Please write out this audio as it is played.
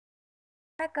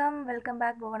வணக்கம், welcome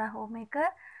back bhuvana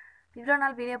homemaker. இவ்வளோ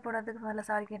நாள் வீடியோ போடுறதுக்கு முதல்ல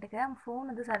சாரி கேட்டுக்கிறேன். ஃபோன்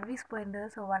வந்து சர்வீஸ் போயிருந்தது,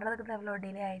 ஸோ வர்றதுக்கு தான் இவ்வளோ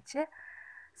டிலே ஆயிடுச்சு.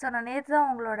 ஸோ நான் நேற்று தான்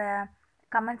உங்களோட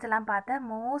கமெண்ட்ஸ் எல்லாம் பார்த்தேன்.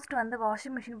 மோஸ்ட் வந்து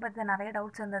வாஷிங் மிஷின் பற்றி நிறைய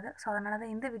டவுட்ஸ் இருந்தது. ஸோ அதனால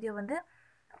தான் இந்த வீடியோ வந்து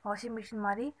வாஷிங் மிஷின்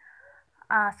மாதிரி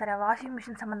வாஷிங்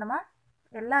மிஷின் சம்மந்தமாக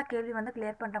எல்லா கேள்வியும் வந்து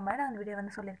கிளியர் பண்ணுற மாதிரி நான் அந்த வீடியோ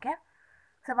வந்து சொல்லியிருக்கேன்.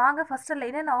 ஸோ வாங்க ஃபஸ்ட்டில்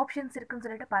என்னென்ன ஆப்ஷன்ஸ் இருக்குதுன்னு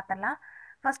சொல்லிட்டு பார்த்துடலாம்.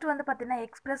 ஃபஸ்ட்டு வந்து பார்த்திங்கன்னா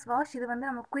எக்ஸ்பிரஸ் வாஷ். இது வந்து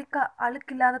நம்ம குயிக்காக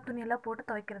அழுக்கில்லாத துணியெல்லாம் போட்டு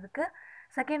துவைக்கிறதுக்கு.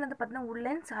 செகண்ட் வந்து பார்த்திங்கன்னா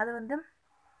உல்லன்ஸ். அது வந்து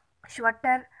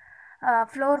ஸ்வெட்டர்,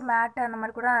 ஃப்ளோர் மேட் அந்த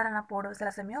மாதிரி கூட அதில் நான் போடுவேன் சில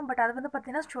சமயம். பட் அது வந்து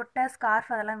பார்த்திங்கன்னா ஸ்வெட்டர், ஸ்கார்ஃப்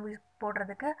அதெல்லாம்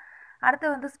போடுறதுக்கு.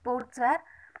 அடுத்து வந்து ஸ்போர்ட்ஸ் வேர்,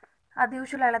 அது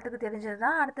யூஸ்வலாக எல்லாத்துக்கும் தெரிஞ்சது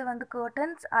தான். அடுத்து வந்து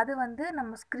கர்டன்ஸ், அது வந்து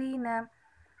நம்ம ஸ்க்ரீனு,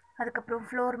 அதுக்கப்புறம்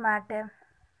ஃப்ளோர் மேட்டு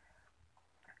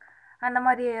அந்த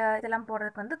மாதிரி இதெல்லாம்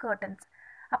போடுறதுக்கு வந்து கர்டன்ஸ்.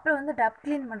 அப்புறம் வந்து டப்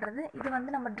க்ளீன் பண்ணுறது. இது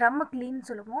வந்து நம்ம ட்ரம்மு க்ளீன்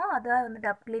சொல்லுவோம், அதான் வந்து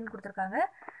டப் க்ளீன் கொடுத்துருக்காங்க.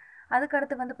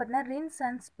 அதுக்கடுத்து வந்து பார்த்திங்கன்னா ரின்ஸ்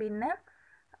அண்ட் ஸ்பின்னு.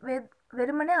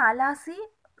 வெறுமனே அலாசி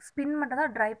ஸ்பின் மட்டும்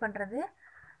தான் ட்ரை பண்ணுறது.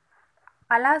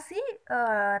 அலாசி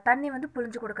தண்ணி வந்து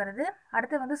புழிஞ்சு கொடுக்கறது.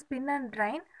 அடுத்து வந்து ஸ்பின் அண்ட்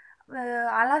ட்ரைன்.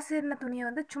 அலாசின துணியை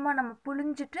வந்து சும்மா நம்ம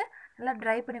புழிஞ்சிட்டு நல்லா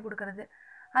ட்ரை பண்ணி கொடுக்கறது.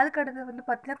 அதுக்கடுத்து வந்து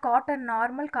பார்த்திங்கன்னா cotton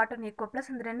normal, cotton echo plus.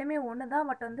 இந்த ரெண்டுமே ஒன்று தான்,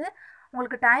 பட் வந்து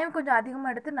உங்களுக்கு டைம் கொஞ்சம்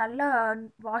அதிகமாக எடுத்து நல்லா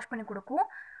வாஷ் பண்ணி கொடுக்கும்.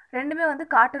 ரெண்டுமே வந்து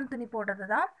காட்டன் துணி போடுறது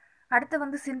தான். அடுத்து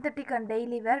வந்து synthetic and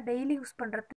daily where, daily use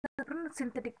பண்ணுறது. அப்புறம்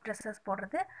சிந்தட்டிக் ட்ரெஸ்ஸஸ்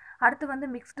போடுறது. அடுத்து வந்து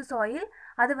மிக்ஸ்டு சாயில்.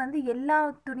 அது வந்து எல்லா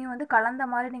துணியும் வந்து கலந்த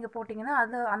மாதிரி நீங்கள் போட்டிங்கன்னா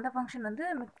அது அந்த ஃபங்க்ஷன் வந்து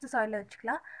மிக்ஸ்டு சாயிலில்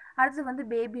வச்சுக்கலாம். அடுத்து வந்து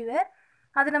பேபி வேர்,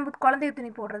 அது நம்ம குழந்தைய துணி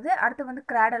போடுறது. அடுத்து வந்து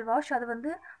கிராடல் வாஷ், அது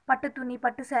வந்து பட்டு துணி,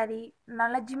 பட்டு சாரீ,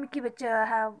 நல்லா ஜிமிக்கி வச்ச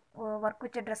ஒர்க்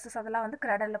வச்ச ட்ரெஸ்ஸஸ் அதெல்லாம் வந்து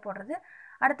கிராடலில் போடுறது.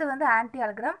 அடுத்து வந்து ஆன்டி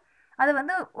அல்கிராம், அது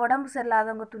வந்து உடம்பு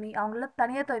சரியில்லாதவங்க துணி, அவங்களாம்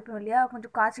தனியாக துவைப்போம் இல்லையா,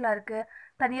 கொஞ்சம் காய்ச்சலாக இருக்குது,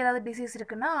 தனியாக ஏதாவது டிசீஸ்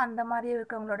இருக்குன்னா அந்த மாதிரி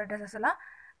இருக்கவங்களோட ட்ரெஸ்ஸஸ் எல்லாம்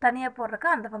தனியாக போடுறக்கு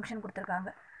அந்த ஃபங்க்ஷன்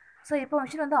கொடுத்துருக்காங்க. ஸோ இப்போ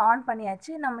மிஷின் வந்து ஆன்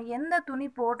பண்ணியாச்சு. நம்ம எந்த துணி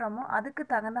போடுறோமோ அதுக்கு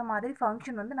தகுந்த மாதிரி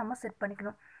ஃபங்க்ஷன் வந்து நம்ம செட்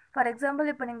பண்ணிக்கணும். ஃபார் எக்ஸாம்பிள்,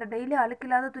 இப்போ நீங்கள் டெய்லி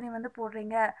அழுக்கில்லாத துணி வந்து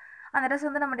போடுறீங்க, அந்த ட்ரெஸ்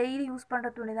வந்து நம்ம டெய்லி யூஸ் பண்ணுற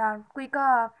துணி தான்,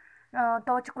 குயிக்காக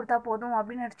துவைச்சி கொடுத்தா போதும்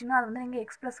அப்படின்னு நினச்சிங்கன்னா அது வந்து நீங்கள்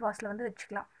எக்ஸ்பிரஸ் வாஷில் வந்து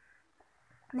வச்சுக்கலாம்.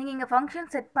 நீங்கள் இங்கே ஃபங்க்ஷன்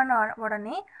செட் பண்ண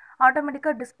உடனே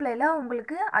ஆட்டோமேட்டிக்காக டிஸ்பிளேயில்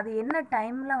உங்களுக்கு அது என்ன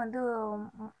டைமில் வந்து,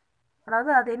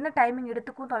 அதாவது அது என்ன டைமிங்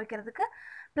எடுத்துக்கும் துவைக்கிறதுக்கு,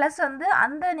 ப்ளஸ் வந்து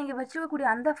அந்த நீங்கள் வச்சுக்கக்கூடிய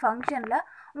அந்த ஃபங்க்ஷனில்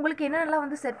உங்களுக்கு என்னென்னலாம்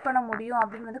வந்து செட் பண்ண முடியும்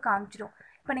அப்படின்னு வந்து காமிச்சிடும்.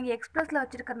 இப்போ நீங்கள் எக்ஸ்பிரஸில்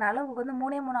வச்சுருக்கறனால உங்களுக்கு வந்து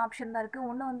 3 ஆப்ஷன் தான் இருக்குது.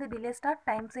 ஒன்று வந்து டிலே ஸ்டார்ட்,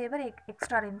 டைம் சேவர்,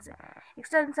 எக்ஸ்ட்ரா ரின்ஸ்.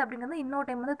 எக்ஸ்ட்ரா ரின்ஸ் அப்படிங்கிறது இன்னொரு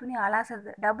டைம் வந்து துணி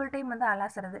அலாசுறது, டபுள் டைம் வந்து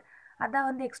அலாசுறது, அதான்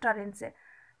வந்து எக்ஸ்ட்ரா ரின்ஸு.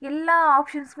 எல்லா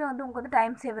ஆப்ஷன்ஸுமே வந்து உங்களுக்கு வந்து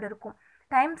டைம் சேவர் இருக்கும்.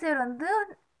 டைம் சேவர் வந்து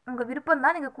உங்கள் விருப்பம்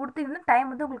தான், நீங்கள் கொடுத்தீங்கன்னா டைம்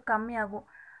வந்து உங்களுக்கு கம்மியாகும்.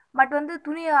 பட் வந்து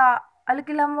துணி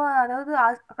அழுக்கில்லாமல், அதாவது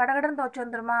கடகடன்னு துவைச்சி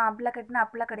வந்துடுமா அப்படிலாம் கேட்டினா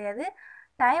அப்படிலாம் கிடையாது.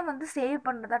 டைம் வந்து சேவ்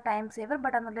பண்ணுறதா டைம் சேவர்.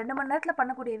 பட் அந்த 2 மணி நேரத்தில்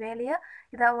பண்ணக்கூடிய வேலையை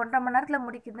இதை 1.5 மணி நேரத்தில்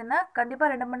முடிக்குதுன்னா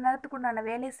கண்டிப்பாக 2 மணி நேரத்துக்கு உண்டான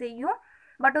வேலையை செய்யும்.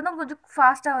 பட் வந்து கொஞ்சம்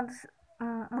ஃபாஸ்ட்டாக வந்து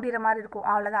முடிகிற மாதிரி இருக்கும்,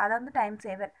 அவ்வளோதான். அதை வந்து டைம்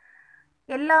சேவர்.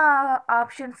 எல்லா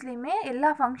ஆப்ஷன்ஸ்லேயுமே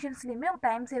எல்லா ஃபங்க்ஷன்ஸ்லேயுமே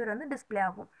டைம் சேவர் வந்து டிஸ்பிளே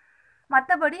ஆகும்.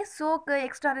 மற்றபடி சோக்கு,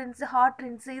 எக்ஸ்ட்ரா ரின்ஸு, ஹாட்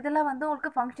ரின்ஸு இதெல்லாம் வந்து உங்களுக்கு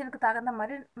ஃபங்க்ஷனுக்கு தகுந்த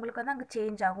மாதிரி உங்களுக்கு வந்து அங்கே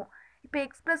சேஞ்ச் ஆகும். இப்போ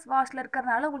எக்ஸ்பிரஸ் வாஷில்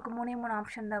இருக்கிறதுனால உங்களுக்கு 3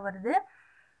 ஆப்ஷன் தான் வருது.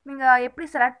 நீங்கள் எப்படி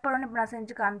செலக்ட் பண்ணணும்னு இப்போ நான்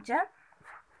செஞ்சு காமிச்சேன்.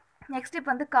 நெக்ஸ்ட் இப்போ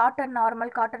வந்து cotton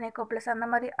normal, cotton echo plus அந்த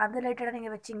மாதிரி அது ரிலேட்டடாக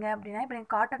நீங்கள் வச்சிங்க அப்படின்னா, இப்போ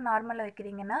நீங்கள் காட்டன் நார்மலில்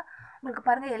வைக்கிறீங்கன்னா உங்களுக்கு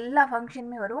பாருங்கள் எல்லா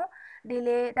ஃபங்க்ஷனுமே வரும்.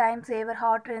 டிலே, டைம் சேவர்,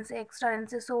 ஹாட் ரின்ஸ், எக்ஸ்ட்ரா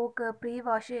ரின்ஸு, சோக்கு, ப்ரீ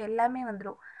வாஷு எல்லாமே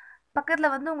வந்துடும்.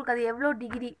 பக்கத்தில் வந்து உங்களுக்கு அது எவ்வளோ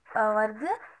டிகிரி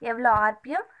வருது, எவ்வளோ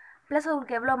ஆர்பிஎம், ப்ளஸ்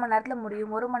உங்களுக்கு எவ்வளோ மணி நேரத்தில்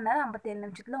முடியும். 1 மணி நேரம் 57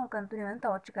 நிமிஷத்தில் உங்களுக்கு அந்த துணி வந்து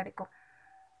துவைச்சி கிடைக்கும்.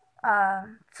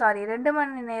 2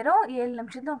 மணி நேரம் 7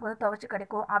 நிமிஷத்தில் உங்களுக்கு வந்து துவைச்சி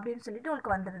கிடைக்கும் அப்படின்னு சொல்லிட்டு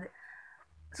உங்களுக்கு வந்துடுது.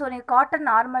 ஸோ நீங்கள் காட்டன்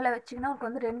நார்மலாக வச்சிங்கன்னா உங்களுக்கு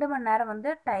வந்து 2 மணி நேரம் வந்து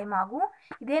டைம் ஆகும்.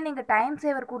 இதே நீங்கள் டைம்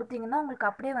சேவர் கொடுத்தீங்கன்னா உங்களுக்கு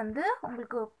அப்படியே வந்து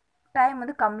உங்களுக்கு டைம்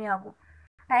வந்து கம்மியாகும்.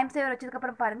 டைம் சேவர்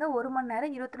வச்சதுக்கப்புறம் பாருங்கள் 1 மணி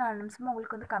நேரம் 24 நிமிஷமாக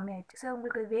உங்களுக்கு வந்து கம்மியாயிடுச்சு. ஸோ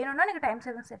உங்களுக்கு வேணும்னா நீங்கள் டைம்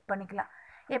சேவர் செட் பண்ணிக்கலாம்.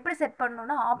 எப்படி செட்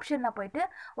பண்ணணுன்னா ஆப்ஷனில் போய்ட்டு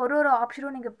ஒரு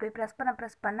ஆப்ஷனும் நீங்கள் இப்படி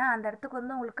ப்ரெஸ் பண்ண அந்த இடத்துக்கு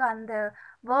வந்து உங்களுக்கு அந்த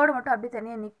வேர்டு மட்டும் அப்படியே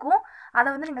தனியாக நிற்கும். அதை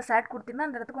வந்து நீங்கள் செலக்ட் கொடுத்தீங்கன்னா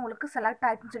அந்த இடத்துக்கு உங்களுக்கு செலக்ட்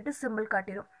ஆகிட்டுன்னு சொல்லிட்டு சிம்பிள்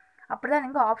காட்டிடும். அப்படி தான்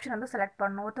நீங்கள் ஆப்ஷன் வந்து செலக்ட்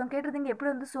பண்ணணும். ஒருத்தவங்க கேட்டிருந்தீங்க எப்படி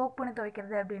வந்து சோக் பண்ணி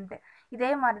துவைக்கிறது அப்படின்ட்டு. இதே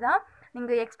மாதிரி தான்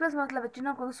நீங்கள் எக்ஸ்பிரஸ் வாஷில்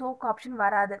வச்சுன்னா உங்களுக்கு சோக் ஆப்ஷன்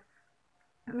வராது.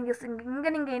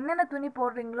 நீங்கள் என்னென்ன துணி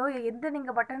போடுறீங்களோ,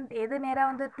 நீங்கள் பட்டன் எது நேராக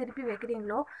வந்து திருப்பி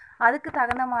வைக்கிறீங்களோ அதுக்கு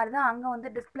தகுந்த மாதிரி தான் அங்கே வந்து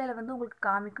டிஸ்பிளேல வந்து உங்களுக்கு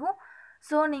காமிக்கும்.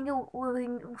 ஸோ நீங்கள்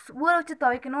ஊற வச்சு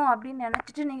துவைக்கணும் அப்படின்னு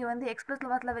நினச்சிட்டு நீங்கள் வந்து எக்ஸ்பிரஸ்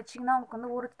வாஷில் வச்சிங்கன்னா உங்களுக்கு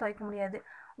வந்து ஊற வச்சு துவைக்க முடியாது.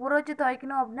 ஊற வச்சு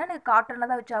துவைக்கணும் அப்படின்னா நீங்கள் காட்டனில்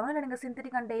தான் வச்சாகணும், இல்லை நீங்கள்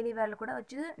சிந்தட்டிக் அண்ட் டெய்லி வேரில் கூட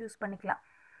வச்சு யூஸ் பண்ணிக்கலாம்.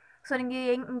 ஸோ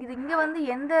நீங்கள் இங்கே வந்து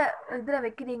எந்த இதில்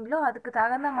வைக்கிறீங்களோ அதுக்கு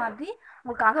தகுந்த மாதிரி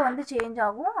உங்களுக்கு அங்கே வந்து சேஞ்ச்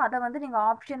ஆகும். அதை வந்து நீங்கள்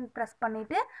ஆப்ஷன் ப்ரெஸ்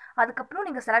பண்ணிவிட்டு அதுக்கப்புறம்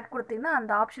நீங்கள் செலக்ட் கொடுத்தீங்கன்னா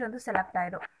அந்த ஆப்ஷன் வந்து செலக்ட்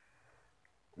ஆகிடும்.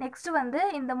 நெக்ஸ்ட்டு வந்து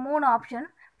இந்த 3 ஆப்ஷன்.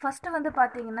 ஃபஸ்ட்டு வந்து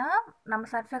பார்த்தீங்கன்னா, நம்ம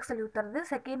சர்ஃப் எக்ஸல் ஊத்துறது.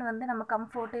 செகண்ட் வந்து நம்ம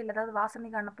கம்ஃபோர்ட்டு இல்லை ஏதாவது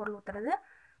வாசனைக்கான பொருள் ஊத்துறது.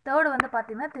 தேர்டு வந்து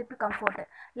பார்த்தீங்கன்னா, திருப்பி கம்ஃபோர்ட்டு.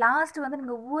 லாஸ்ட் வந்து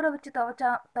நீங்கள் ஊற வச்சு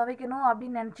துவைக்கணும்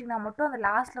அப்படின்னு நினச்சிங்கன்னா மட்டும் அந்த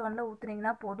லாஸ்ட்டில் ஒன்றில்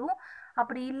ஊற்றுனீங்கன்னா போதும்.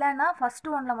 அப்படி இல்லைன்னா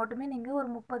ஃபஸ்ட்டு ஒன்றில் மட்டுமே நீங்கள் ஒரு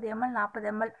 30 ml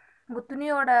 40 ml உங்கள்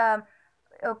துணியோட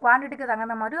குவான்டிட்டிக்கு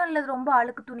தகுந்த மாதிரியும், இல்லை ரொம்ப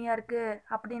அழுக்கு துணியாக இருக்குது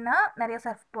அப்படின்னா நிறைய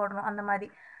சர்ஃப் போடணும். அந்த மாதிரி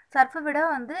சர்ஃபை விட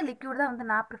வந்து லிக்யூட் தான் வந்து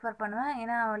நான் ப்ரிஃபர் பண்ணுவேன்.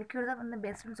 ஏன்னா லிக்யூட் தான் வந்து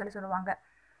பெஸ்ட்டுன்னு சொல்லுவாங்க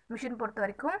மிஷின் பொறுத்த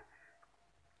வரைக்கும்.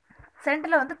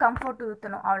 சென்டரில் வந்து கம்ஃபோர்ட்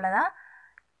ஊற்றணும், அவ்வளோதான்.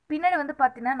 பின்னாடி வந்து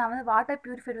பார்த்தீங்கன்னா நான் வந்து வாட்டர்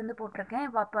பியூரிஃபைர் வந்து போட்டிருக்கேன்.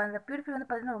 இப்போ அந்த பியூரிஃபைர் வந்து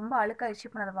பார்த்தீங்கன்னா ரொம்ப அழுக்காகிடுச்சு.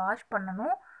 இப்போ அதை வாஷ்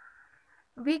பண்ணணும்.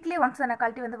 வீக்லி ஒன்ஸ் நான்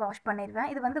கழட்டி வந்து வாஷ் பண்ணிடுவேன்.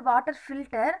 இது வந்து வாட்டர்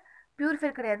ஃபில்டர்,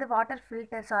 பியூரிஃபைர் கிடையாது, வாட்டர்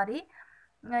ஃபில்டர், சாரி.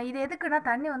 இது எதுக்குன்னா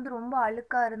தண்ணி வந்து ரொம்ப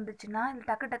அழுக்காக இருந்துச்சுன்னா இது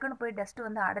டக்குன்னு போய் டஸ்ட்டு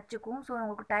வந்து அடைச்சிக்கும். ஸோ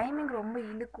உங்களுக்கு டைமிங் ரொம்ப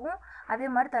இழுக்கும். அதே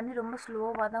மாதிரி தண்ணி ரொம்ப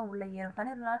ஸ்லோவாக தான் உள்ளே ஏறும்.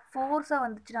 தண்ணி ரொம்ப ஃபோர்ஸாக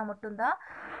வந்துச்சுன்னா மட்டும்தான்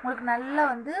உங்களுக்கு நல்லா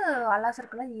வந்து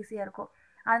அலாசருக்குலாம் ஈஸியாக இருக்கும்.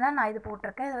 அதனால் நான் இது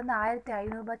போட்டிருக்கேன். இது வந்து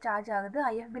 1500 சார்ஜ் ஆகுது.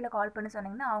 ஐஎஃபியில் கால் பண்ணி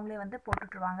சொன்னீங்கன்னா அவங்களே வந்து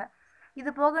போட்டுட்ருவாங்க. இது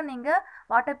போக நீங்கள்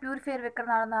வாட்டர் பியூரிஃபையர்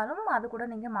வைக்கிறதா இருந்தாலும் அது கூட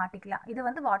நீங்கள் மாட்டிக்கலாம். இது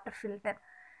வந்து வாட்டர் ஃபில்டர்.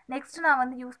 நெக்ஸ்ட் நான்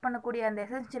வந்து யூஸ் பண்ணக்கூடிய அந்த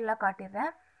எசென்ஷியலாக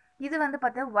காட்டிடுறேன். இது வந்து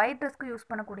பார்த்தீங்கன்னா ஒயிட் ட்ரெஸ்க்கு யூஸ்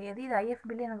பண்ணக்கூடியது. இது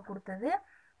ஐஎஃபிலே எனக்கு கொடுத்தது.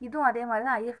 இதுவும் அதே மாதிரி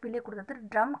தான் ஐஎஃபிலே கொடுத்தது.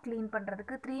 ட்ரம் க்ளீன்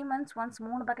பண்ணுறதுக்கு 3 months ஒன்ஸ்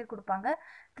 3 பேக்கெட் கொடுப்பாங்க.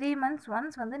 3 months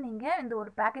ஒன்ஸ் வந்து நீங்கள் இந்த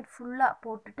ஒரு பேக்கெட் ஃபுல்லாக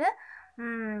போட்டுட்டு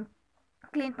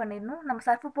க்ளீன் பண்ணிடணும். நம்ம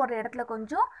சர்ஃபு போடுற இடத்துல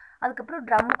கொஞ்சம், அதுக்கப்புறம்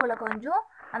ட்ரம்முக்குள்ளே கொஞ்சம்,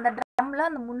 அந்த ட்ரம்மில்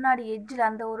அந்த முன்னாடி எட்ஜில்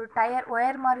அந்த ஒரு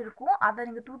ஒயர் மாதிரி இருக்கும், அதை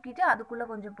நீங்கள் தூக்கிட்டு அதுக்குள்ளே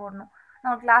கொஞ்சம் போடணும். நான்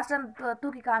உங்களுக்கு லாஸ்ட்டாக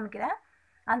தூக்கி காமிக்கிறேன்.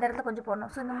 அந்த இடத்துல கொஞ்சம்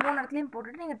போடணும். ஸோ இந்த 3 இடத்துலையும்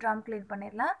போட்டுட்டு நீங்கள் ட்ரம் க்ளீன்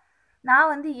பண்ணிடலாம். நான்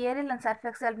வந்து ஏரியல் அண்ட் சர்ஃப்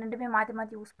எக்ஸல் ரெண்டுமே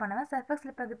மாற்றி யூஸ் பண்ணுவேன். சர்ஃப்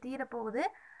எக்ஸல் இப்போ தீர போகுது,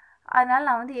 அதனால்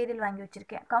நான் வந்து ஏரியல் வாங்கி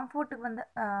வச்சுருக்கேன். கம்ஃபோர்ட்டுக்கு வந்து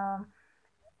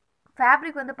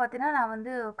ஃபேப்ரிக் வந்து பார்த்தீங்கன்னா நான்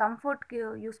வந்து கம்ஃபோர்ட்க்கு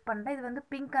யூஸ் பண்ணுறேன். இது வந்து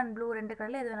பிங்க் அண்ட் ப்ளூ 2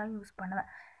 கலரில் எது வேணாலும் யூஸ் பண்ணுவேன்.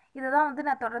 இதை தான் வந்து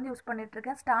நான் தொடர்ந்து யூஸ்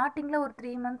பண்ணிகிட்ருக்கேன். ஸ்டார்டிங்கில் ஒரு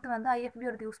 3 month வந்து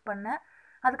ஐஎஃபியோடது யூஸ் பண்ணேன்.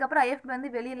 அதுக்கப்புறம் ஐஎஃபி வந்து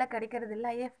வெளியெல்லாம் கிடைக்கிறது இல்லை.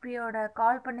 ஐஎஃபியோட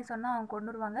கால் பண்ணி சொன்னால் அவங்க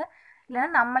கொண்டு வருவாங்க,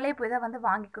 இல்லைன்னா நம்மளே போய் தான் வந்து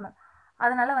வாங்கிக்கணும்.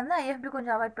 அதனால் வந்து ஐஎஃபி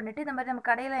கொஞ்சம் அவாய்ட் பண்ணிவிட்டு இந்த மாதிரி நம்ம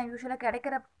கடையில் யூஸ்வலாக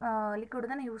கிடைக்கிற லிக்விட்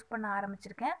தான் நான் யூஸ் பண்ண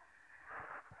ஆரம்பிச்சிருக்கேன்.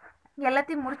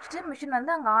 எல்லாத்தையும் முடிச்சுட்டு மிஷின்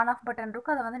வந்து அங்கே ஆன் ஆஃப் பட்டன்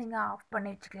இருக்கும், அதை வந்து நீங்கள் ஆஃப்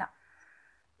பண்ணி வச்சுக்கலாம்.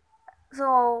 ஸோ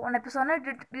நான் இப்போ சொன்ன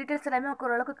டீட்டெயில்ஸ் எல்லாமே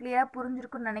ஓரளவுக்கு கிளியராக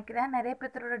புரிஞ்சிருக்குன்னு நினைக்கிறேன். நிறைய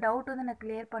பேர்த்தோட டவுட் வந்து நான்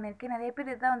கிளியர் பண்ணியிருக்கேன். நிறைய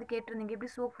பேர் இதான் வந்து கேட்டிருந்தீங்க,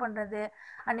 எப்படி சோக் பண்ணுறது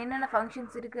அண்ட் என்னென்ன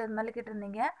ஃபங்க்ஷன்ஸ் இருக்குது அது மாதிரி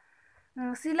கேட்டிருந்தீங்க.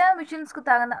 சில மிஷின்ஸ்க்கு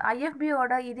தகுந்த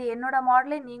ஐஎஃபியோட இது என்னோடய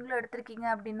மாடலே நீங்களும் எடுத்திருக்கீங்க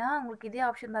அப்படின்னா உங்களுக்கு இதே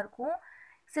ஆப்ஷன் தான் இருக்கும்.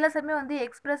 சில சமயம் வந்து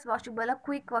எக்ஸ்பிரஸ் வாஷுக்கு பதிலாக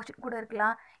குயிக் வாஷிங் கூட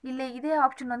இருக்கலாம், இல்லை இதே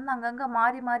ஆப்ஷன் வந்து அங்கங்கே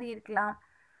மாறி இருக்கலாம்.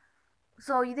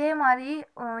 ஸோ இதே மாதிரி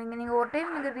நீங்கள் ஒரு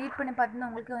டைம் நீங்கள் ரீட் பண்ணி பார்த்தீங்கன்னா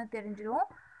உங்களுக்கு வந்து தெரிஞ்சிடும்.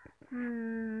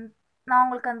 நான்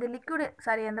உங்களுக்கு அந்த லிக்விடு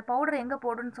அந்த பவுடர் எங்கே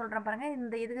போடணும்னு சொல்கிறேன் பாருங்கள்.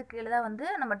 இந்த இதுக்கு கீழே தான் வந்து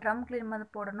நம்ம ட்ரம் க்ளீன் வந்து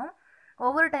போடணும்.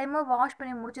 ஒவ்வொரு டைமும் வாஷ்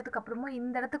பண்ணி முடிச்சதுக்கப்புறமும்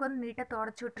இந்த இடத்துக்கு வந்து நீட்டாக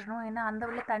தொடச்சி விட்டுறணும். ஏன்னா அந்த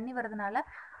வழியில் தண்ணி வரதுனால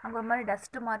அங்கே ஒரு மாதிரி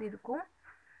டஸ்ட்டு மாதிரி இருக்கும்.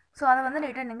 ஸோ அதை வந்து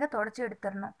நீட்டாக நீங்கள் தொடச்சி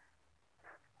எடுத்துடணும்.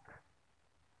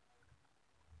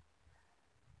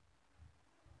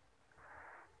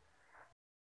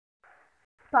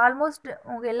 இப்போ ஆல்மோஸ்ட்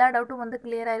உங்கள் எல்லா டவுட்டும் வந்து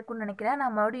கிளியராக இருக்கும்னு நினைக்கிறேன்.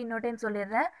 நான் மறுபடியும் இன்னொரு டைம்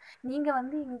சொல்லிடுறேன். நீங்கள்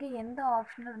வந்து இங்கே எந்த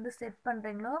ஆப்ஷனில் வந்து செட்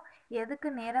பண்ணுறீங்களோ, எதுக்கு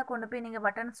நேராக கொண்டு போய் நீங்கள்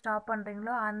பட்டன் ஸ்டாப்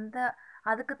பண்ணுறீங்களோ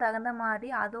அதுக்கு தகுந்த மாதிரி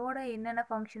அதோட என்னென்ன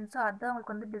ஃபங்க்ஷன்ஸோ அதுதான்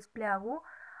உங்களுக்கு வந்து டிஸ்பிளே ஆகும்.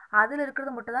 அதில்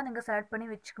இருக்கிறத மட்டும் தான் நீங்கள் செலக்ட் பண்ணி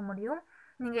வச்சுக்க முடியும்.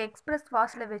 நீங்கள் எக்ஸ்பிரஸ்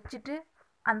வாஷில் வச்சுட்டு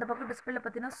அந்த பக்கம் டிஸ்பிளேல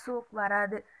பார்த்தீங்கன்னா சோக்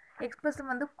வராது. எக்ஸ்பிரஸ்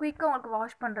வந்து குயிக்காக உங்களுக்கு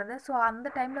வாஷ் பண்ணுறது. ஸோ அந்த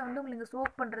டைமில் வந்து உங்களுக்கு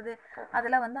சோக் பண்ணுறது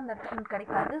அதெல்லாம் வந்து அந்த இடத்துக்கு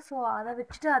கிடைக்காது. ஸோ அதை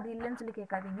வச்சுட்டு அது இல்லைன்னு சொல்லி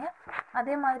கேட்காதீங்க.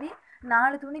 அதே மாதிரி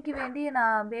 4 துணிக்கு வேண்டி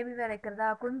நான் பேபி வேர் வைக்கிறதா,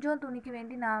 கொஞ்சம் துணிக்கு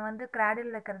வேண்டி நான் வந்து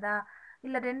கிராடில் வைக்கிறதா,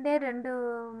 இல்லை 2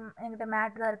 என்கிட்ட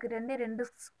மேட் தான் இருக்குது, 2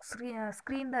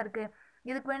 ஸ்க்ரீன் தான் இருக்குது,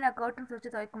 இதுக்கு வேண்டி நான் கர்டன்ஸ்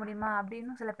வச்சு துவைக்க முடியுமா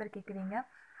அப்படின்னு சில பேர் கேட்குறீங்க.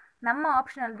 நம்ம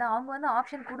ஆப்ஷனல் தான். அவங்க வந்து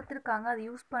ஆப்ஷன் கொடுத்துருக்காங்க, அது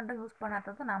யூஸ்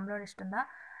பண்ணாததும் நம்மளோட இஷ்டம் தான்.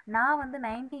 நான் வந்து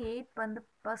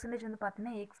 98% வந்து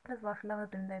பார்த்தீங்கன்னா எக்ஸ்பிரஸ் வாஷில்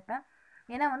வந்து துணி வைப்பேன்.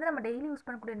 ஏன்னா வந்து நம்ம டெய்லி யூஸ்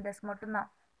பண்ணக்கூடிய ட்ரெஸ் மட்டும்தான்,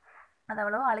 அது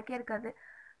அவ்வளோவா அழுக்கே இருக்காது.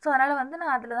 ஸோ அதனால் வந்து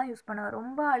நான் அதில் தான் யூஸ் பண்ணுவேன்.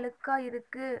 ரொம்ப அழுக்காக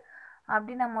இருக்குது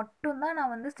அப்படின்னா மட்டும்தான்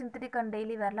நான் வந்து சிந்தட்டிக் அண்ட்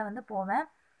டெய்லி வேரில் வந்து போவேன்.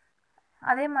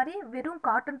 அதே மாதிரி வெறும்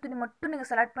காட்டன் துணி மட்டும் நீங்கள்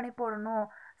செலக்ட் பண்ணி போடணும்,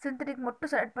 சிந்தட்டிக்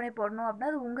மட்டும் செலக்ட் பண்ணி போடணும் அப்படின்னா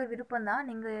அது உங்கள் விருப்பம் தான்.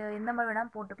 நீங்கள் எந்த மாதிரி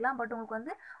வேணாலும் போட்டுக்கலாம். பட் உங்களுக்கு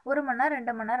வந்து 1 மணி நேரம்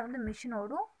 2 மணி நேரம் வந்து மிஷின்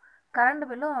ஓடும், கரண்ட்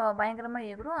பில்லும் பயங்கரமாக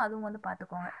ஏறும், அதுவும் வந்து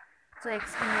பார்த்துக்கோங்க. ஸோ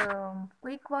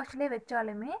குயிக் வாஷ்லேயே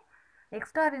வச்சாலுமே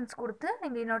எக்ஸ்ட்ரா ரின்ஸ் கொடுத்து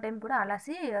நீங்கள் இன்னொரு டைம் கூட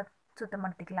அலசி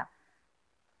சுத்தப்படுத்திக்கலாம்.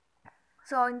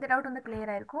 ஸோ இந்த டவுட் வந்து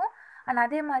கிளியராக இருக்கும். அண்ட்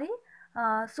அதே மாதிரி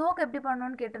சோக் எப்படி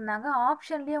பண்ணணும்னு கேட்டிருந்தாங்க.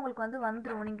 ஆப்ஷன்லேயே உங்களுக்கு வந்து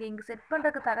வந்துடும். நீங்கள் இங்கே செட்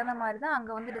பண்ணுறதுக்கு தகுந்த மாதிரி தான்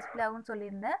அங்கே வந்து டிஸ்பிளே ஆகும்னு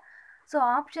சொல்லியிருந்தேன். ஸோ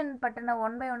ஆப்ஷன் பட்டனை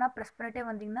 1 by 1 ப்ரெஸ் பண்ணிட்டே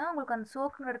வந்தீங்கன்னா உங்களுக்கு அந்த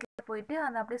சோக்குங்கிற இடத்துல போயிட்டு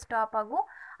அது அப்படியே ஸ்டாப் ஆகும்.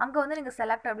 அங்கே வந்து நீங்கள்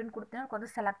செலக்ட் அப்படின்னு கொடுத்தீங்கன்னா உங்களுக்கு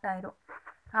வந்து செலக்ட் ஆயிரும்.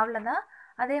 அவ்வளோதான்.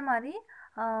 அதே மாதிரி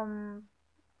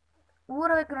ஊற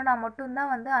வைக்கணும்னா மட்டும்தான்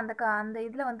வந்து அந்த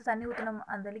இதில் வந்து தண்ணி ஊற்றணும்,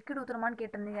 அந்த லிக்விட் ஊற்றணுமான்னு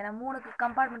கேட்டிருந்தீங்க. நான் 3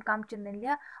 கம்பார்ட்மெண்ட் காமிச்சிருந்தேன்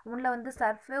இல்லையா? ஒன்றில் வந்து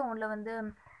சர்ஃபு, ஒன்றில் வந்து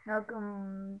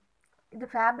இது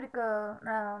ஃபேப்ரிக்கு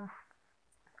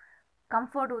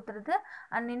கம்ஃபர்ட் ஊற்றுறது,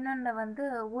 அண்ட் இன்னொன்று வந்து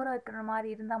ஊற வைக்கிற மாதிரி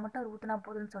இருந்தால் மட்டும் அது ஊற்றினா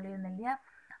போதும்னு சொல்லியிருந்தேன் இல்லையா?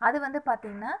 அது வந்து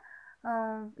பார்த்தீங்கன்னா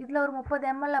இதில் ஒரு 30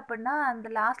 ml அப்படின்னா அந்த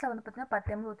லாஸ்ட்டில் வந்து பார்த்தீங்கன்னா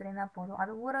 10 ml ஊற்றுனீங்கன்னா போதும்.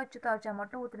 அது ஊற வச்சு துவைச்சா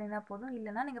மட்டும் ஊற்றுனீங்கன்னா போதும்,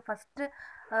 இல்லைனா நீங்கள் ஃபஸ்ட்டு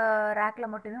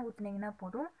ரேக்கில் மட்டுமே ஊற்றுனீங்கன்னா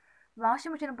போதும்.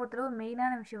 வாஷிங் மிஷினை பொறுத்தளவு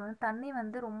மெயினான விஷயம் வந்து தண்ணி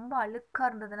வந்து ரொம்ப அழுக்காக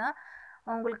இருந்ததுன்னா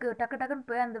உங்களுக்கு டக்கு டக்குன்னு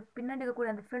போய் அந்த பின்னாடி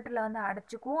இருக்கக்கூடிய அந்த ஃபில்டரில் வந்து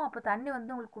அடைச்சிக்கும். அப்போ தண்ணி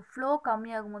வந்து உங்களுக்கு ஃப்ளோ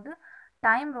கம்மியாகும் போது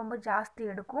டைம் ரொம்ப ஜாஸ்தி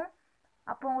எடுக்கும்.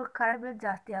 அப்போ உங்களுக்கு கரண்ட் பில்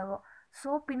ஜாஸ்தி ஆகும். ஸோ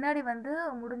பின்னாடி வந்து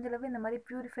முடிஞ்சளவு இந்த மாதிரி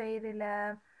பியூரிஃபையர் இல்லை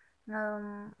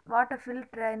வாட்டர்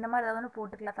ஃபில்ட்ரு இந்த மாதிரி ஏதாவது ஒன்று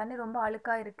போட்டுக்கலாம். தண்ணி ரொம்ப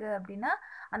அழுக்காக இருக்குது அப்படின்னா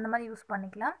அந்த மாதிரி யூஸ்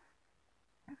பண்ணிக்கலாம்.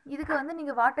 இதுக்கு வந்து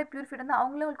நீங்கள் வாட்டர் பியூரிஃபையர் வந்து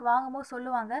அவங்களே உங்களுக்கு வாங்கும்போது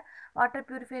சொல்லுவாங்க வாட்டர்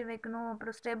பியூரிஃபையர் வைக்கணும்,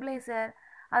 அப்புறம் ஸ்டெபிளைசர்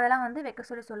அதெல்லாம் வந்து வைக்க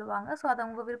சொல்லுவாங்க. ஸோ அதை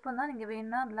உங்கள் விருப்பம் தான், நீங்கள்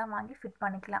வேணும்னா அதெல்லாம் வாங்கி ஃபிட்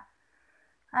பண்ணிக்கலாம்.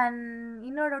 அண்ட்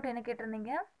இன்னொரு டவுட் என்ன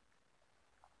கேட்டிருந்தீங்க,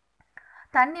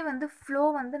 தண்ணி வந்து ஃப்ளோ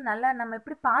வந்து நல்லா நம்ம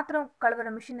எப்படி பாத்திரம் கழுவுற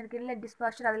மிஷின் இருக்குது இல்லை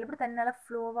டிஷ்வாஷர், அதில் எப்படி தண்ணி நல்லா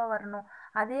ஃப்ளோவாக வரணும்,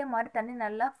 அதே மாதிரி தண்ணி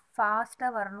நல்லா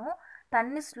ஃபாஸ்ட்டாக வரணும்.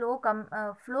 தண்ணி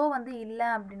ஃப்ளோ வந்து இல்லை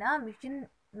அப்படின்னா மிஷின்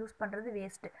யூஸ் பண்ணுறது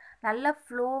வேஸ்ட்டு. நல்லா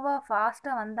ஃப்ளோவாக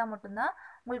ஃபாஸ்ட்டாக வந்தால் மட்டும்தான்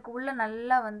உங்களுக்கு உள்ளே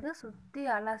நல்லா வந்து சுற்றி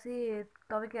அலசி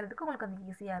துவைக்கிறதுக்கு உங்களுக்கு அது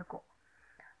ஈஸியாக இருக்கும்.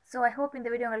 ஸோ ஐ ஹோப் இந்த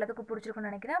வீடியோ எல்லாத்துக்கும்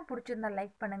பிடிச்சிருக்குன்னு நினைக்கிறேன். பிடிச்சிருந்தா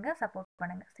லைக் பண்ணுங்கள், சப்போர்ட்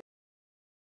பண்ணுங்கள்.